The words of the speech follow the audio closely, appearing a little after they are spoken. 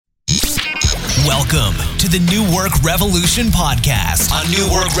Welcome to the New Work Revolution podcast on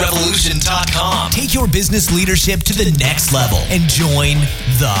newworkrevolution.com. Take your business leadership to the next level and join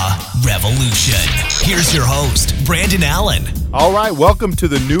the revolution. Here's your host, Brandon Allen. All right, welcome to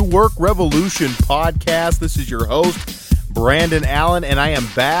the New Work Revolution podcast. This is your host, Brandon Allen, and I am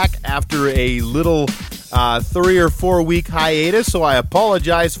back after a little 3 or 4 week hiatus, so I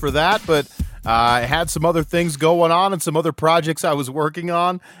apologize for that, but I had some other things going on and some other projects I was working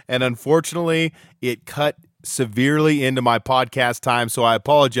on, and unfortunately, it cut severely into my podcast time, so I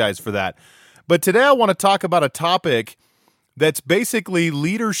apologize for that. But today I want to talk about a topic that's basically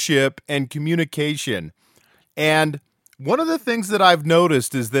leadership and communication. And one of the things that I've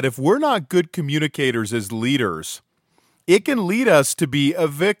noticed is that if we're not good communicators as leaders, it can lead us to be a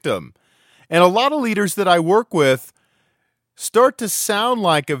victim. And a lot of leaders that I work with start to sound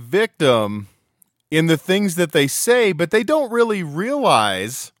like a victim in the things that they say, but they don't really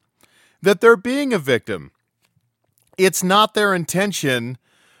realize that they're being a victim. It's not their intention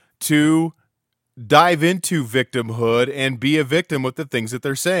to dive into victimhood and be a victim with the things that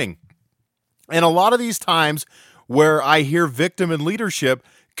they're saying. And a lot of these times where I hear victim in leadership,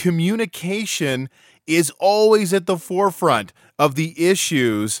 communication is always at the forefront of the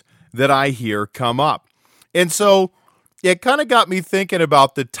issues that I hear come up. And so it kind of got me thinking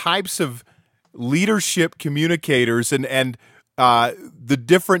about the types of leadership communicators and the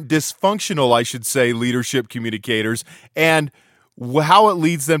different dysfunctional, I should say, leadership communicators and how it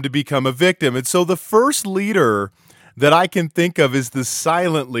leads them to become a victim. And so the first leader that I can think of is the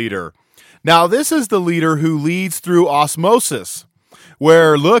silent leader. Now, this is the leader who leads through osmosis,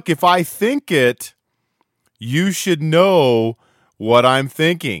 where, look, if I think it, you should know what I'm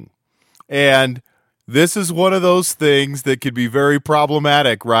thinking. And this is one of those things that could be very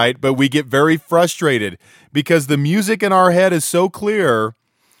problematic, right? But we get very frustrated because the music in our head is so clear,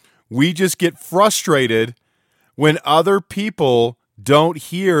 we just get frustrated when other people don't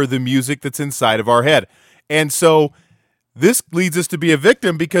hear the music that's inside of our head. And so this leads us to be a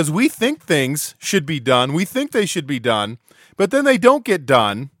victim because we think things should be done. We think they should be done, but then they don't get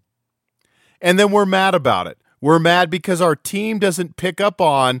done. And then we're mad about it. We're mad because our team doesn't pick up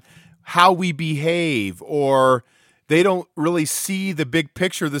on how we behave, or they don't really see the big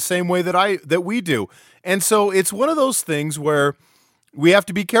picture the same way that we do. And so it's one of those things where we have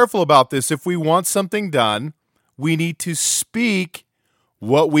to be careful about this. If we want something done, we need to speak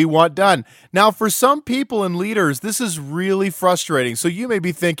what we want done. Now, for some people and leaders, this is really frustrating. So you may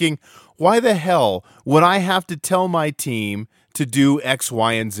be thinking, why the hell would I have to tell my team to do X,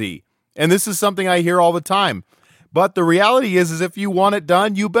 Y, and Z? And this is something I hear all the time. But the reality is if you want it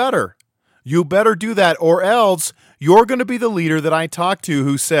done, you better. You better do that, or else you're going to be the leader that I talk to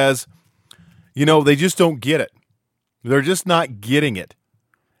who says, they just don't get it. They're just not getting it.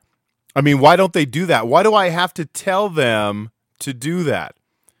 I mean, why don't they do that? Why do I have to tell them to do that?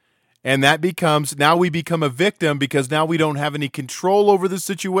 And that becomes, now we become a victim because now we don't have any control over the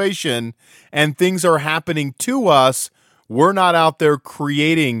situation and things are happening to us. We're not out there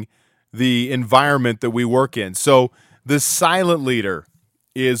creating the environment that we work in. So the silent leader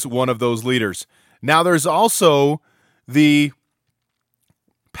is one of those leaders. Now there's also the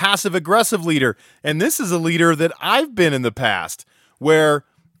passive-aggressive leader, and this is a leader that I've been in the past, where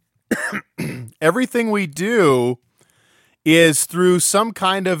everything we do is through some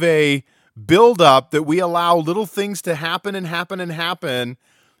kind of a build-up that we allow little things to happen and happen and happen,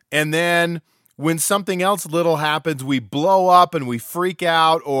 and then when something else little happens, we blow up and we freak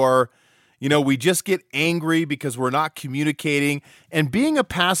out, or we just get angry because we're not communicating. And being a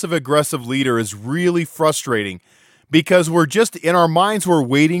passive-aggressive leader is really frustrating because we're just, in our minds, we're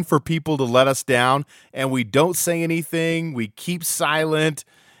waiting for people to let us down, and we don't say anything. We keep silent,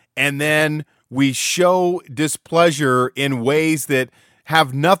 and then we show displeasure in ways that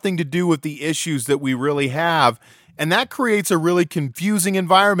have nothing to do with the issues that we really have. And that creates a really confusing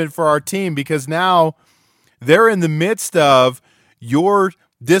environment for our team because now they're in the midst of your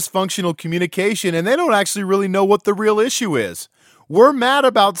dysfunctional communication, and they don't actually really know what the real issue is. We're mad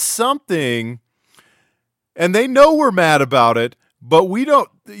about something, and they know we're mad about it, but we don't,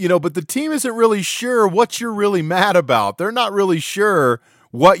 but the team isn't really sure what you're really mad about. They're not really sure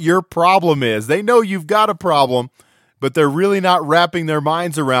what your problem is. They know you've got a problem, but they're really not wrapping their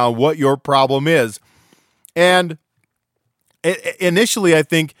minds around what your problem is. And initially, I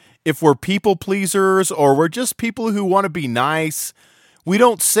think if we're people pleasers or we're just people who want to be nice, we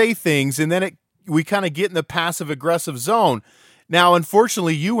don't say things, and then we kind of get in the passive-aggressive zone. Now,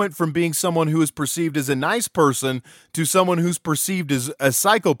 unfortunately, you went from being someone who is perceived as a nice person to someone who's perceived as a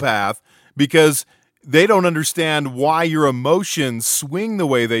psychopath because they don't understand why your emotions swing the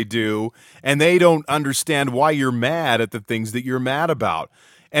way they do, and they don't understand why you're mad at the things that you're mad about.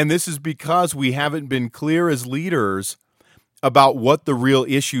 And this is because we haven't been clear as leaders about what the real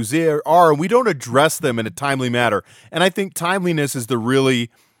issues are, and we don't address them in a timely manner. And I think timeliness is really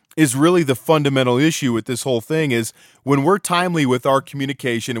the fundamental issue with this whole thing. Is when we're timely with our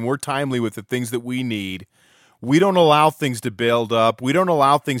communication and we're timely with the things that we need, we don't allow things to build up. We don't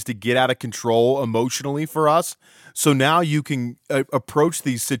allow things to get out of control emotionally for us. So now you can approach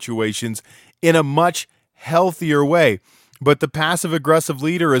these situations in a much healthier way. But the passive-aggressive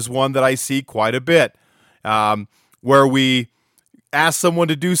leader is one that I see quite a bit, where we ask someone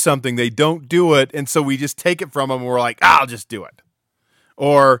to do something, they don't do it, and so we just take it from them, and we're like, I'll just do it.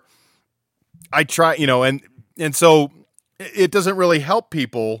 Or I try, and so it doesn't really help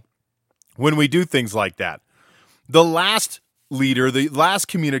people when we do things like that. The last leader, the last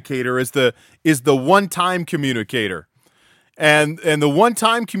communicator is the one-time communicator. And the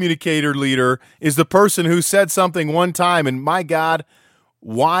one-time communicator leader is the person who said something one time, and my God,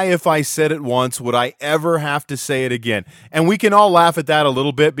 why, if I said it once, would I ever have to say it again? And we can all laugh at that a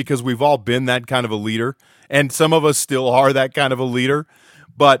little bit because we've all been that kind of a leader, and some of us still are that kind of a leader.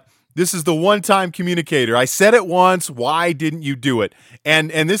 But this is the one-time communicator. I said it once, why didn't you do it?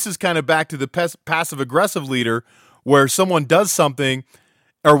 And this is kind of back to the passive-aggressive leader, where someone does something,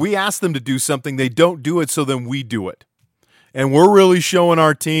 or we ask them to do something, they don't do it, so then we do it. And we're really showing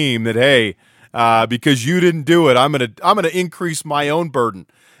our team that, hey, because you didn't do it, I'm gonna increase my own burden.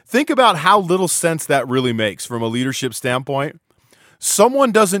 Think about how little sense that really makes from a leadership standpoint.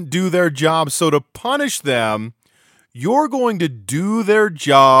 Someone doesn't do their job, so to punish them, you're going to do their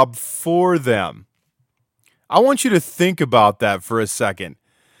job for them. I want you to think about that for a second.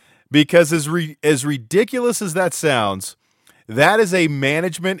 Because as ridiculous as that sounds, that is a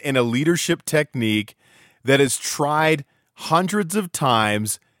management and a leadership technique that is tried hundreds of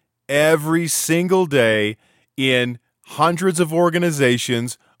times every single day in hundreds of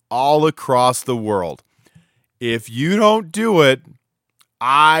organizations all across the world. If you don't do it,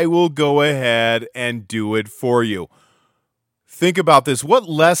 I will go ahead and do it for you. Think about this. What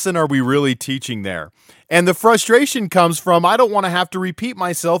lesson are we really teaching there? And the frustration comes from, I don't want to have to repeat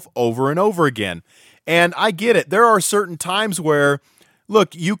myself over and over again. And I get it. There are certain times where,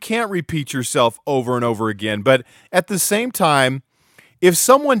 look, you can't repeat yourself over and over again. But at the same time, if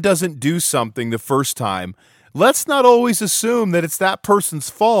someone doesn't do something the first time, let's not always assume that it's that person's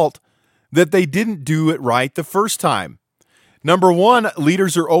fault that they didn't do it right the first time. Number one,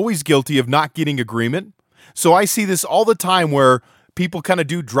 leaders are always guilty of not getting agreement. So I see this all the time where people kind of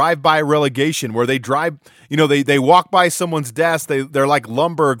do drive-by relegation, where they drive, they walk by someone's desk. They're like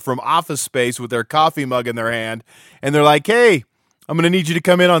Lumbergh from Office Space with their coffee mug in their hand. And they're like, hey, I'm going to need you to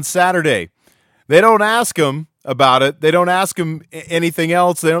come in on Saturday. They don't ask them about it. They don't ask them anything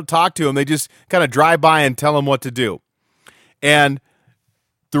else. They don't talk to them. They just kind of drive by and tell them what to do. And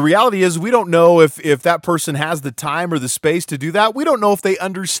the reality is we don't know if that person has the time or the space to do that. We don't know if they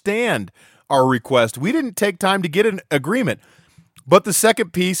understand our request. We didn't take time to get an agreement. But the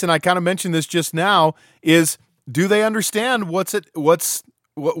second piece, and I kind of mentioned this just now, is do they understand what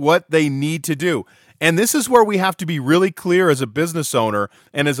they need to do? And this is where we have to be really clear as a business owner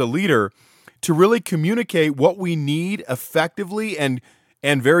and as a leader to really communicate what we need effectively and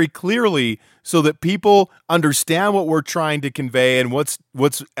very clearly, so that people understand what we're trying to convey and what's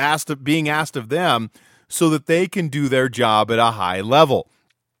being asked of them, so that they can do their job at a high level.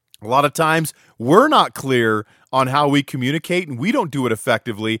 A lot of times we're not clear on how we communicate and we don't do it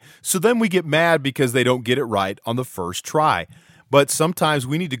effectively, so then we get mad because they don't get it right on the first try. But sometimes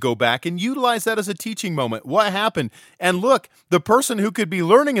we need to go back and utilize that as a teaching moment. What happened? And look, the person who could be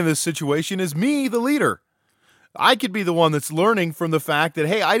learning in this situation is me, the leader. I could be the one that's learning from the fact that,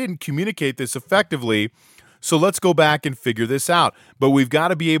 hey, I didn't communicate this effectively, so let's go back and figure this out. But we've got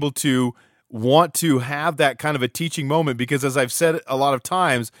to be able to want to have that kind of a teaching moment, because as I've said a lot of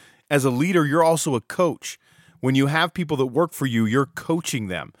times, as a leader, you're also a coach. When you have people that work for you, you're coaching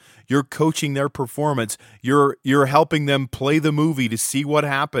them. You're coaching their performance. You're helping them play the movie to see what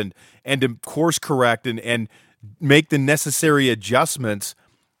happened and to course correct and make the necessary adjustments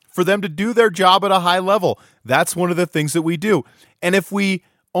for them to do their job at a high level. That's one of the things that we do. And if we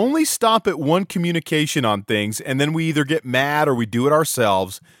only stop at one communication on things and then we either get mad or we do it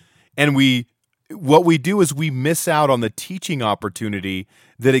ourselves, and what we do is we miss out on the teaching opportunity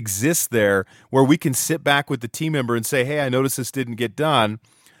that exists there, where we can sit back with the team member and say, hey, I noticed this didn't get done.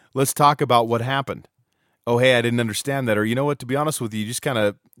 Let's talk about what happened. Oh, hey, I didn't understand that. Or, you know what, to be honest with you,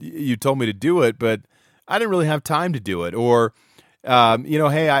 you told me to do it, but I didn't really have time to do it. Or,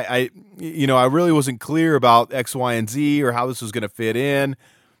 Hey, I really wasn't clear about X, Y, and Z or how this was going to fit in.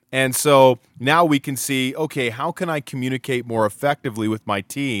 And so now we can see, okay, how can I communicate more effectively with my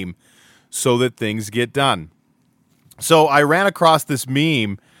team so that things get done? So I ran across this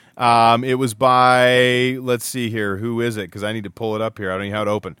meme. It was by, let's see here, who is it? Because I need to pull it up here. I don't know how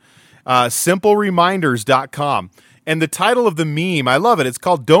to open. SimpleReminders.com. And the title of the meme, I love it. It's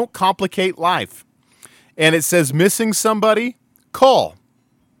called Don't Complicate Life. And it says, missing somebody? Call.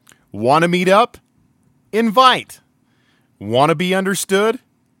 Want to meet up? Invite. Want to be understood?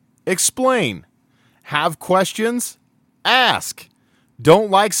 Explain. Have questions? Ask. Don't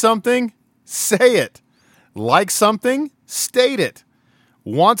like something? Say it. Like something? State it.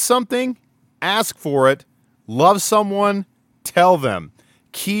 Want something? Ask for it. Love someone? Tell them.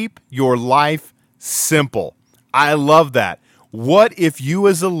 Keep your life simple. I love that. What if you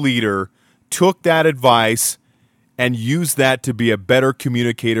as a leader took that advice and used that to be a better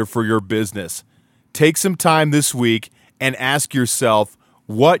communicator for your business? Take some time this week and ask yourself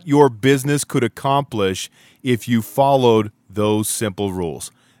what your business could accomplish if you followed those simple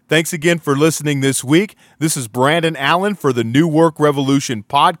rules. Thanks again for listening this week. This is Brandon Allen for the New Work Revolution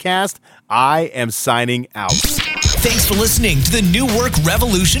podcast. I am signing out. Thanks for listening to the New Work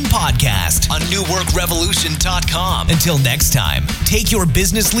Revolution podcast on newworkrevolution.com. Until next time, take your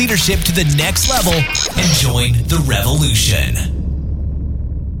business leadership to the next level and join the revolution.